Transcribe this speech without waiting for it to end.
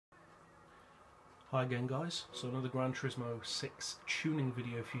Hi again guys, so another GranTurismo 6 tuning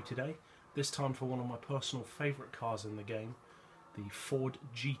video for you today, this time for one of my personal favourite cars in the game, the Ford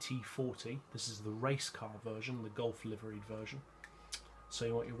GT40. This is the race car version, the Gulf liveried version. So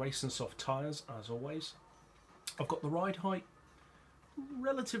you want your racing soft tyres as always. I've got the ride height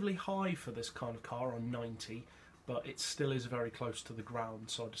relatively high for this kind of car on 90, but it still is very close to the ground,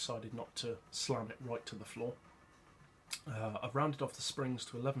 so I decided not to slam it right to the floor. I've rounded off the springs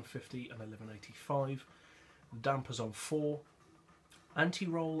to 1150 and 1185, the dampers on 4,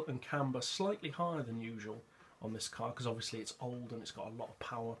 anti-roll and camber slightly higher than usual on this car because obviously it's old and it's got a lot of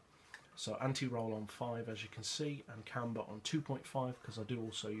power. So anti-roll on 5 as you can see, and camber on 2.5 because I do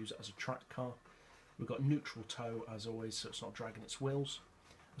also use it as a track car. We've got neutral toe as always, so it's not dragging its wheels.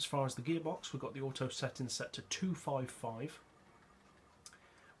 As far as the gearbox, we've got the auto setting set to 255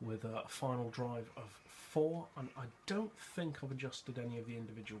 with a final drive of 4, and I don't think I've adjusted any of the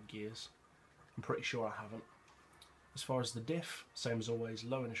individual gears. I'm pretty sure I haven't. As far as the diff, same as always,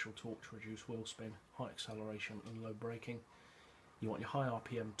 low initial torque to reduce wheel spin, high acceleration and low braking. You want your high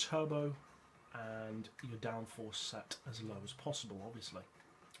RPM turbo and your downforce set as low as possible, obviously.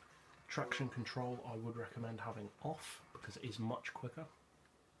 Traction control I would recommend having off because it is much quicker.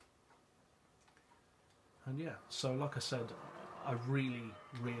 And yeah, so like I said, I really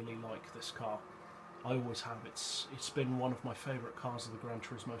like this car. I always have. It's been one of my favourite cars of the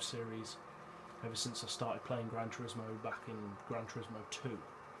GranTurismo series ever since I started playing GranTurismo back in GranTurismo 2.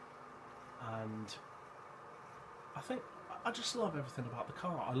 And I just love everything about the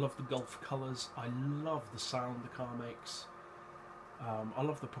car. I love the Gulf colours, I love the sound the car makes, I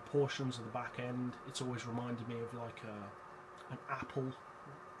love the proportions of the back end. It's always reminded me of like an apple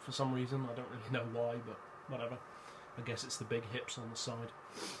for some reason. I don't really know why, but whatever. I guess it's the big hips on the side.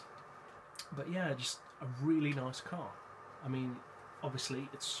 But yeah, just a really nice car. I mean, obviously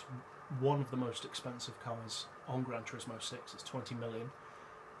it's one of the most expensive cars on GranTurismo 6. It's 20 million.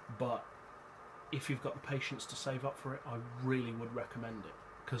 But if you've got the patience to save up for it, I really would recommend it.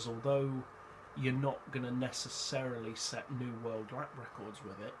 Because although you're not going to necessarily set new world lap records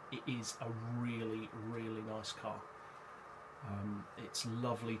with it, it is a really nice car. It's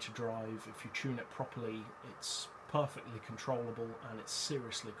lovely to drive. If you tune it properly, it's perfectly controllable and it's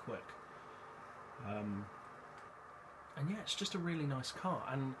seriously quick. And yeah, it's just a really nice car.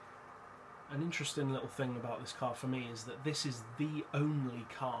 And an interesting little thing about this car for me is that this is the only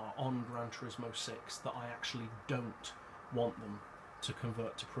car on GranTurismo 6 that I actually don't want them to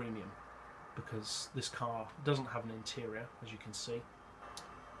convert to premium, because this car doesn't have an interior, as you can see,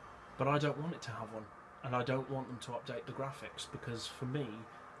 but I don't want it to have one. And I don't want them to update the graphics, because for me,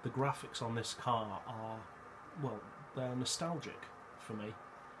 the graphics on this car are, well, they're nostalgic for me.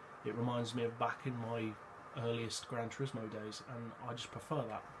 It reminds me of back in my earliest GranTurismo days, and I just prefer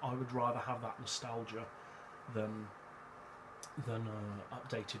that. I would rather have that nostalgia than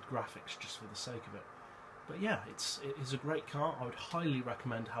updated graphics just for the sake of it. But yeah, it is a great car. I would highly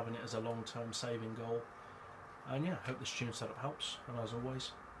recommend having it as a long-term saving goal. And yeah, hope this tune setup helps, and as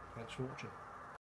always, thanks for watching.